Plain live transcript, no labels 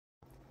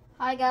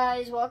Hi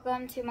guys,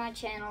 welcome to my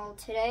channel.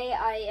 Today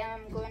I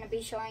am going to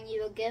be showing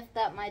you a gift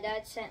that my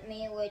dad sent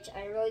me, which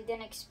I really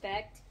didn't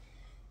expect,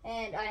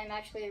 and I am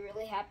actually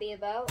really happy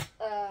about.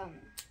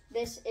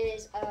 This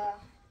is a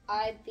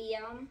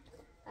IBM,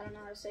 I don't know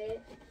how to say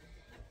it.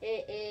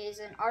 It is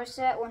an art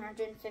set,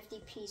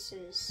 150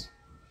 pieces.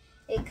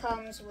 It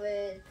comes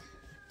with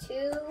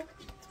 2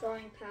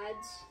 drawing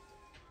pads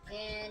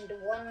and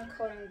 1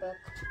 coloring book.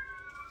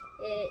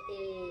 It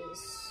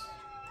is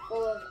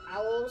full of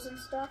owls and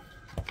stuff.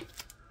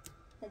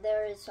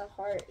 There is a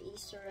heart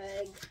Easter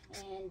egg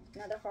and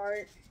another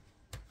heart.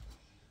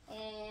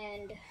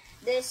 And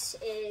this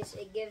is,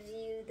 it gives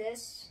you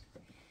this,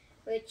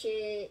 which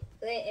it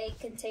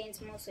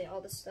contains mostly all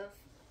the stuff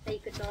that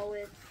you could draw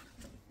with.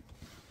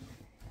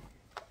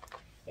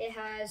 It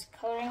has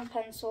coloring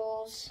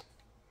pencils.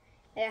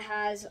 It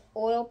has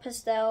oil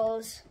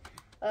pastels.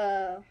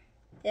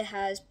 It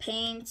has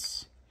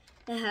paints.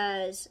 It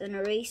has an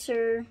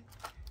eraser.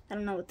 I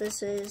don't know what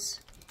this is.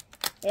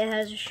 It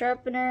has a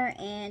sharpener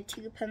and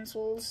 2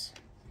 pencils,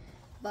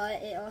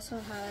 but it also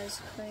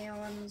has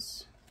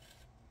crayons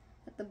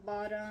at the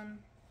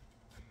bottom,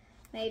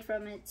 made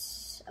from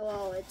it's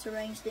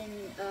arranged in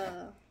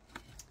a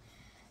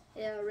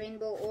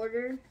rainbow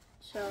order.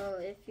 So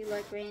if you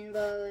like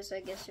rainbows, I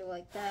guess you'll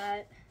like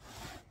that.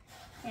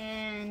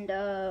 And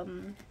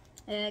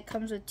it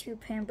comes with 2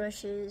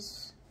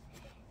 paintbrushes,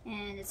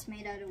 and it's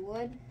made out of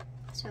wood.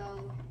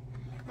 So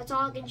that's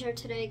all I can share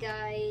today,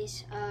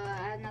 guys.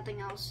 I have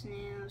nothing else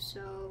new,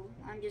 so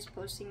I'm just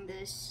posting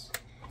this.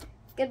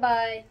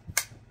 Goodbye.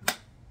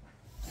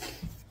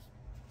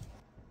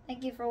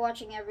 Thank you for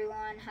watching,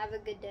 everyone. Have a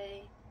good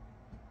day.